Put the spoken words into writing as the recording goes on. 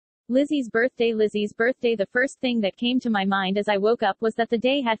Lizzzy's birthday. Lizzzy's birthday. The first thing that came to my mind as I woke up was that the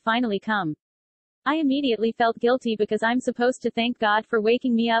day had finally come. I immediately felt guilty because I'm supposed to thank God for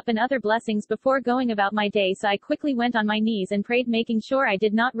waking me up and other blessings before going about my day, so I quickly went on my knees and prayed, making sure I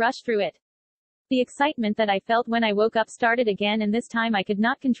did not rush through it. The excitement that I felt when I woke up started again, and this time I could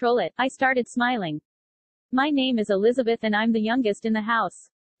not control it. I started smiling. My name is Elizabeth and I'm the youngest in the house.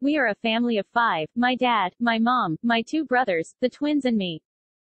 We are a family of 5, my dad, my mom, my 2 brothers, the twins and me.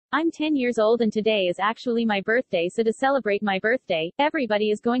 I'm 10 years old and today is actually my birthday, so to celebrate my birthday, everybody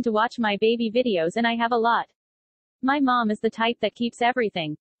is going to watch my baby videos and I have a lot. My mom is the type that keeps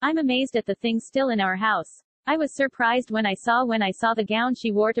everything. I'm amazed at the things still in our house. I was surprised when I saw the gown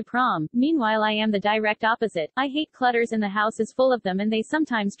she wore to prom. Meanwhile, I am the direct opposite. I hate clutters and the house is full of them and they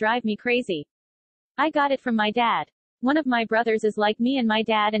sometimes drive me crazy. I got it from my dad. One of my brothers is like me and my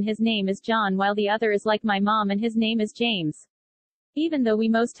dad and his name is John, while the other is like my mom and his name is James. Even though we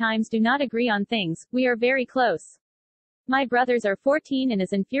most times do not agree on things, we are very close. My brothers are 14 and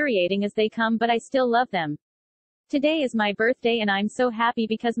as infuriating as they come, but I still love them. Today is my birthday and I'm so happy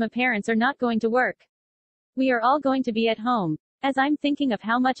because my parents are not going to work. We are all going to be at home. As I'm thinking of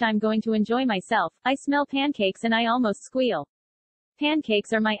how much I'm going to enjoy myself, I smell pancakes and I almost squeal.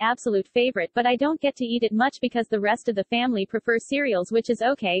 Pancakes are my absolute favorite, but I don't get to eat it much because the rest of the family prefer cereals, which is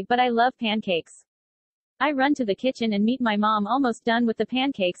okay, but I love pancakes. I run to the kitchen and meet my mom almost done with the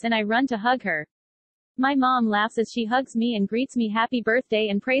pancakes and I run to hug her. My mom laughs as she hugs me and greets me happy birthday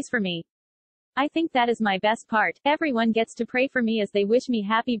and prays for me. I think that is my best part. Everyone gets to pray for me as they wish me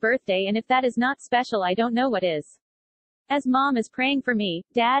happy birthday, and if that is not special, I don't know what is. As mom is praying for me,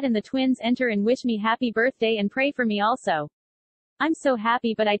 dad and the twins enter and wish me happy birthday and pray for me also. I'm so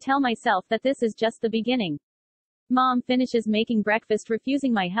happy, but I tell myself that this is just the beginning. Mom finishes making breakfast,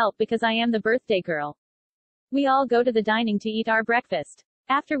 refusing my help because I am the birthday girl. We all go to the dining to eat our breakfast.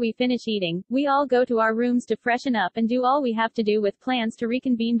 After we finish eating, we all go to our rooms to freshen up and do all we have to do, with plans to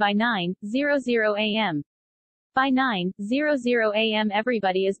reconvene by 9:00 a.m. By 9:00 a.m.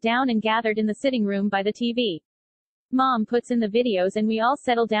 everybody is down and gathered in the sitting room by the TV. Mom puts in the videos and we all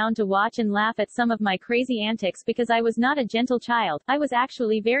settle down to watch and laugh at some of my crazy antics because I was not a gentle child. I was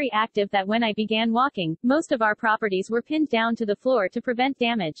actually very active that when I began walking, most of our properties were pinned down to the floor to prevent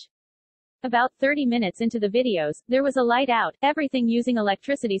damage. About 30 minutes into the videos, there was a light out. Everything using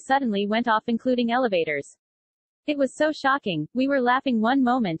electricity suddenly went off, including elevators. It was so shocking. We were laughing one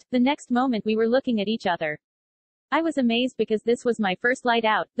moment, the next moment we were looking at each other. I was amazed because this was my first light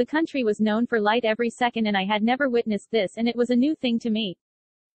out. The country was known for light every second and I had never witnessed this, and it was a new thing to me.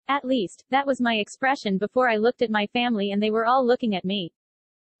 At least, that was my expression before I looked at my family and they were all looking at me.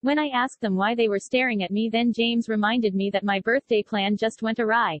 When I asked them why they were staring at me, then James reminded me that my birthday plan just went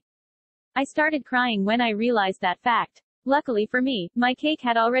awry. I started crying when I realized that fact. Luckily for me, my cake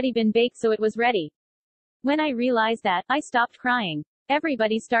had already been baked, so it was ready. When I realized that, I stopped crying.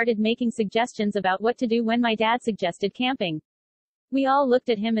 Everybody started making suggestions about what to do when my dad suggested camping. We all looked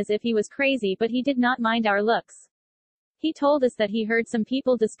at him as if he was crazy, but he did not mind our looks. He told us that he heard some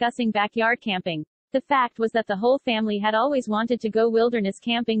people discussing backyard camping. The fact was that the whole family had always wanted to go wilderness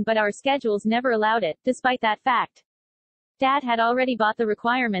camping, but our schedules never allowed it. Despite that fact, Dad had already bought the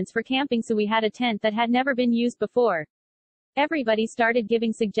requirements for camping, so we had a tent that had never been used before. Everybody started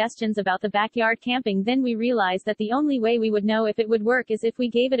giving suggestions about the backyard camping. Then we realized that the only way we would know if it would work is if we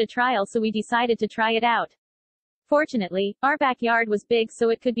gave it a trial, so we decided to try it out. Fortunately, our backyard was big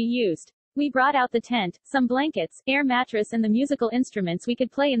so it could be used. We brought out the tent, some blankets, air mattress and the musical instruments we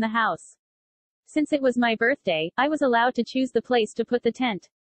could play in the house. Since it was my birthday, I was allowed to choose the place to put the tent.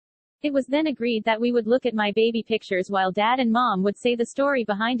 It was then agreed that we would look at my baby pictures while Dad and Mom would say the story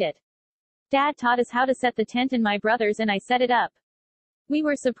behind it. Dad taught us how to set the tent and my brothers and I set it up. We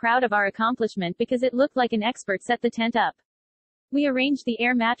were so proud of our accomplishment because it looked like an expert set the tent up. We arranged the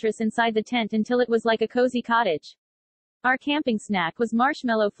air mattress inside the tent until it was like a cozy cottage. Our camping snack was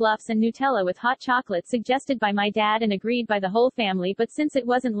marshmallow fluffs and Nutella with hot chocolate, suggested by my dad and agreed by the whole family, but since it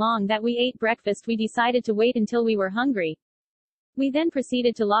wasn't long that we ate breakfast, we decided to wait until we were hungry. We then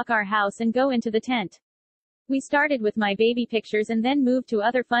proceeded to lock our house and go into the tent. We started with my baby pictures and then moved to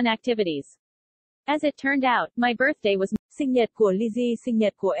other fun activities. As it turned out, my birthday was... Sinh nhật của Lizzy. Sinh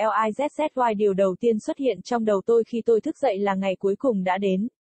nhật của LIZZY. Điều đầu tiên xuất hiện trong đầu tôi khi tôi thức dậy là ngày cuối cùng đã đến.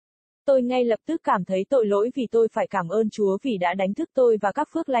 Tôi ngay lập tức cảm thấy tội lỗi vì tôi phải cảm ơn Chúa vì đã đánh thức tôi và các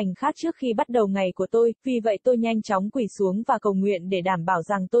phước lành khác trước khi bắt đầu ngày của tôi, vì vậy tôi nhanh chóng quỳ xuống và cầu nguyện để đảm bảo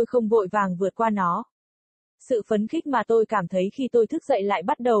rằng tôi không vội vàng vượt qua nó. Sự phấn khích mà tôi cảm thấy khi tôi thức dậy lại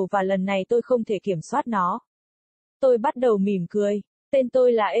bắt đầu và lần này tôi không thể kiểm soát nó. Tôi bắt đầu mỉm cười. Tên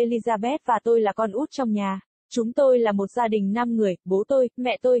tôi là Elizabeth và tôi là con út trong nhà. Chúng tôi là một gia đình 5 người, bố tôi,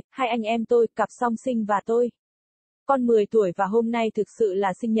 mẹ tôi, 2 anh em tôi, cặp song sinh và tôi. Con 10 tuổi và hôm nay thực sự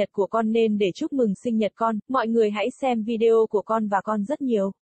là sinh nhật của con nên để chúc mừng sinh nhật con, mọi người hãy xem video của con và con rất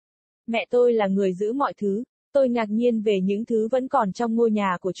nhiều. Mẹ tôi là người giữ mọi thứ. Tôi ngạc nhiên về những thứ vẫn còn trong ngôi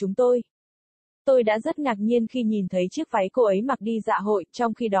nhà của chúng tôi. Tôi đã rất ngạc nhiên khi nhìn thấy chiếc váy cô ấy mặc đi dạ hội,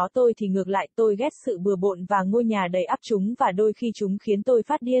 trong khi đó tôi thì ngược lại, tôi ghét sự bừa bộn và ngôi nhà đầy ắp chúng và đôi khi chúng khiến tôi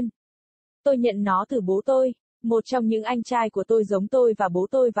phát điên. Tôi nhận nó từ bố tôi. Một trong những anh trai của tôi giống tôi và bố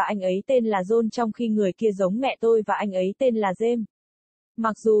tôi và anh ấy tên là John trong khi người kia giống mẹ tôi và anh ấy tên là James.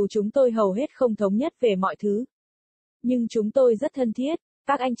 Mặc dù chúng tôi hầu hết không thống nhất về mọi thứ, nhưng chúng tôi rất thân thiết.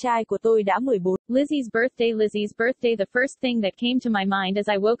 Các anh trai của tôi đã 14. Lizzzy's birthday. Lizzzy's birthday. The first thing that came to my mind as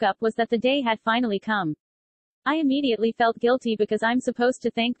I woke up was that the day had finally come. I immediately felt guilty because I'm supposed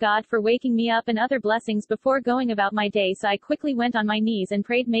to thank God for waking me up and other blessings before going about my day, so I quickly went on my knees and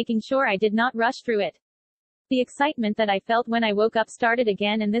prayed, making sure I did not rush through it. The excitement that I felt when I woke up started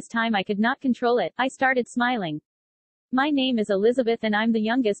again, and this time I could not control it. I started smiling. My name is Elizabeth and I'm the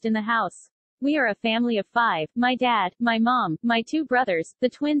youngest in the house. We are a family of 5, my dad, my mom, my 2 brothers, the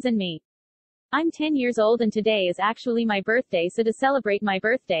twins and me. I'm 10 years old and today is actually my birthday, so to celebrate my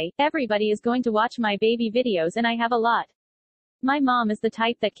birthday, everybody is going to watch my baby videos and I have a lot. My mom is the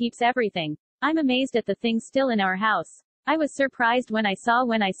type that keeps everything. I'm amazed at the things still in our house. I was surprised when I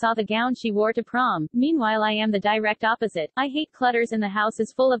saw the gown she wore to prom. Meanwhile, I am the direct opposite. I hate clutters and the house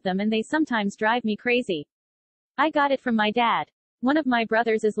is full of them and they sometimes drive me crazy. I got it from my dad. One of my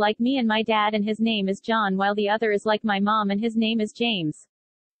brothers is like me and my dad and his name is John, while the other is like my mom and his name is James.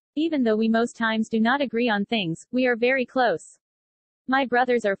 Even though we most times do not agree on things, we are very close. My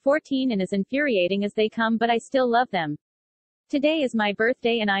brothers are 14 and as infuriating as they come, but I still love them. Today is my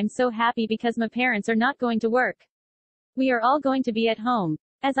birthday and I'm so happy because my parents are not going to work. We are all going to be at home.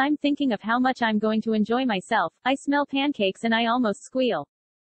 As I'm thinking of how much I'm going to enjoy myself, I smell pancakes and I almost squeal.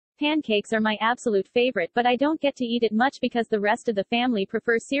 Pancakes are my absolute favorite, but I don't get to eat it much because the rest of the family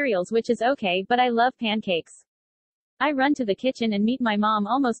prefer cereals, which is okay, but I love pancakes. I run to the kitchen and meet my mom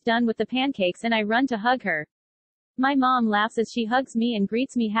almost done with the pancakes and I run to hug her. My mom laughs as she hugs me and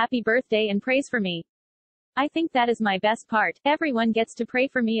greets me happy birthday and prays for me. I think that is my best part. Everyone gets to pray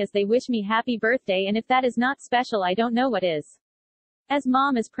for me as they wish me happy birthday, and if that is not special, I don't know what is. As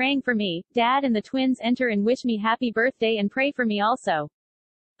mom is praying for me, dad and the twins enter and wish me happy birthday and pray for me also.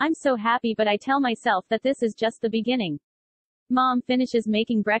 I'm so happy, but I tell myself that this is just the beginning. Mom finishes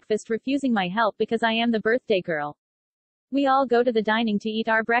making breakfast, refusing my help because I am the birthday girl. We all go to the dining to eat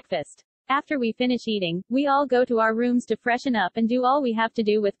our breakfast. After we finish eating, we all go to our rooms to freshen up and do all we have to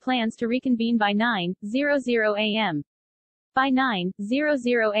do with plans to reconvene by 9:00 a.m. By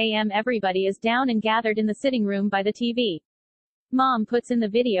 9:00 a.m. everybody is down and gathered in the sitting room by the TV. Mom puts in the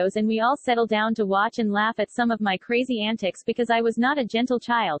videos and we all settle down to watch and laugh at some of my crazy antics because I was not a gentle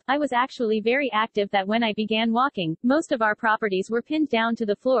child. I was actually very active that when I began walking, most of our properties were pinned down to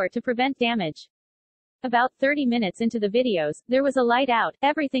the floor to prevent damage. About 30 minutes into the videos, there was a light out.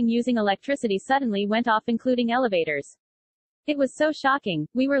 Everything using electricity suddenly went off, including elevators. It was so shocking.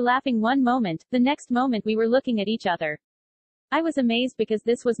 We were laughing one moment, the next moment we were looking at each other. I was amazed because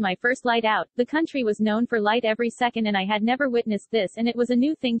this was my first light out. The country was known for light every second and I had never witnessed this, and it was a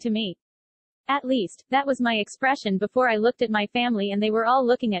new thing to me. At least, that was my expression before I looked at my family and they were all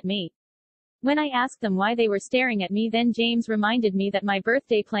looking at me. When I asked them why they were staring at me, then James reminded me that my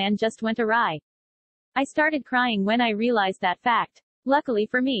birthday plan just went awry. I started crying when I realized that fact. Luckily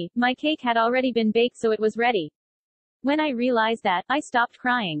for me, my cake had already been baked, so it was ready. When I realized that, I stopped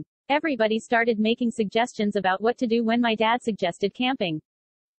crying. Everybody started making suggestions about what to do when my dad suggested camping.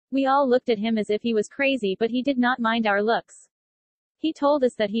 We all looked at him as if he was crazy, but he did not mind our looks. He told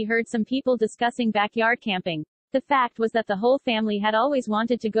us that he heard some people discussing backyard camping. The fact was that the whole family had always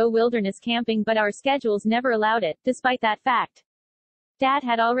wanted to go wilderness camping, but our schedules never allowed it. Despite that fact, Dad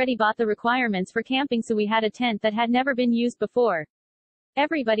had already bought the requirements for camping, so we had a tent that had never been used before.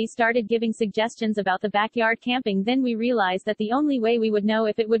 Everybody started giving suggestions about the backyard camping. Then we realized that the only way we would know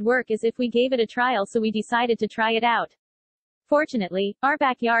if it would work is if we gave it a trial, so we decided to try it out. Fortunately, our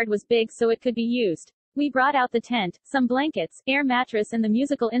backyard was big so it could be used. We brought out the tent, some blankets, air mattress and the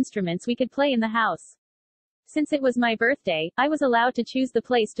musical instruments we could play in the house. Since it was my birthday, I was allowed to choose the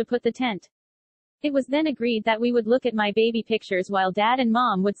place to put the tent. It was then agreed that we would look at my baby pictures while Dad and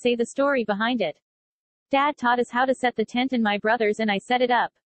Mom would say the story behind it. Dad taught us how to set the tent and my brothers and I set it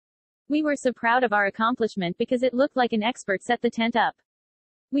up. We were so proud of our accomplishment because it looked like an expert set the tent up.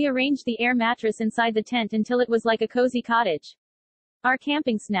 We arranged the air mattress inside the tent until it was like a cozy cottage. Our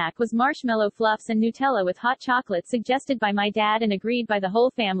camping snack was marshmallow fluffs and Nutella with hot chocolate suggested by my dad and agreed by the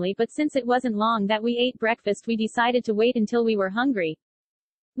whole family, but since it wasn't long that we ate breakfast we decided to wait until we were hungry.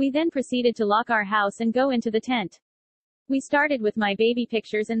 We then proceeded to lock our house and go into the tent. We started with my baby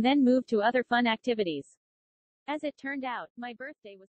pictures and then moved to other fun activities. As it turned out, my birthday was